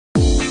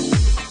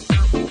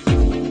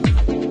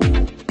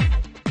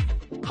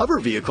Hover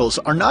vehicles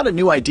are not a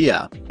new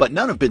idea, but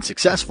none have been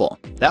successful.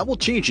 That will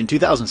change in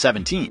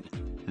 2017.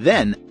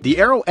 Then, the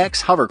Aero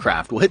X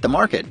hovercraft will hit the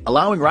market,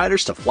 allowing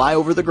riders to fly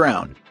over the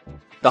ground.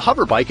 The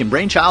hoverbike and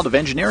brainchild of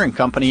engineering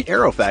company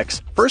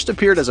Aerofx first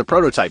appeared as a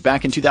prototype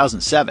back in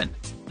 2007.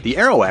 The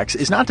Aero X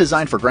is not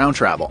designed for ground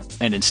travel,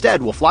 and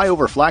instead will fly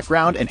over flat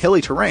ground and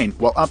hilly terrain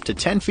while up to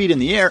 10 feet in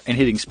the air and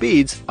hitting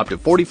speeds up to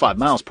 45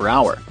 miles per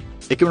hour.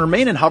 It can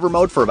remain in hover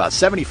mode for about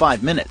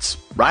 75 minutes.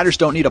 Riders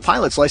don't need a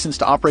pilot's license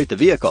to operate the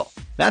vehicle.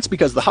 That's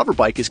because the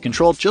hoverbike is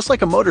controlled just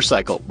like a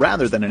motorcycle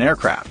rather than an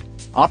aircraft.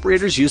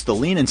 Operators use the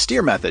lean and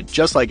steer method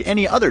just like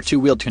any other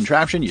two-wheeled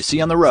contraption you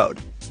see on the road.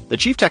 The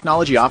chief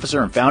technology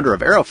officer and founder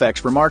of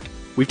Aerofx remarked,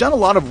 "We've done a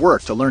lot of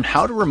work to learn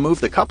how to remove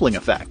the coupling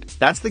effect.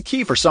 That's the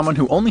key for someone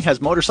who only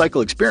has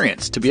motorcycle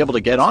experience to be able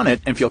to get on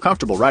it and feel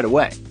comfortable right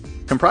away."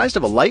 Comprised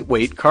of a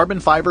lightweight carbon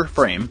fiber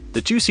frame,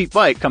 the two-seat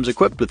bike comes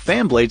equipped with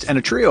fan blades and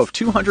a trio of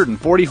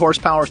 240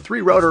 horsepower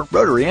three-rotor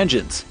rotary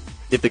engines.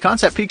 If the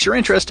concept piques your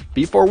interest,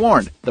 be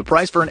forewarned, the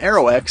price for an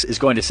Aero X is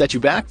going to set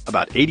you back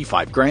about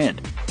 $85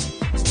 grand.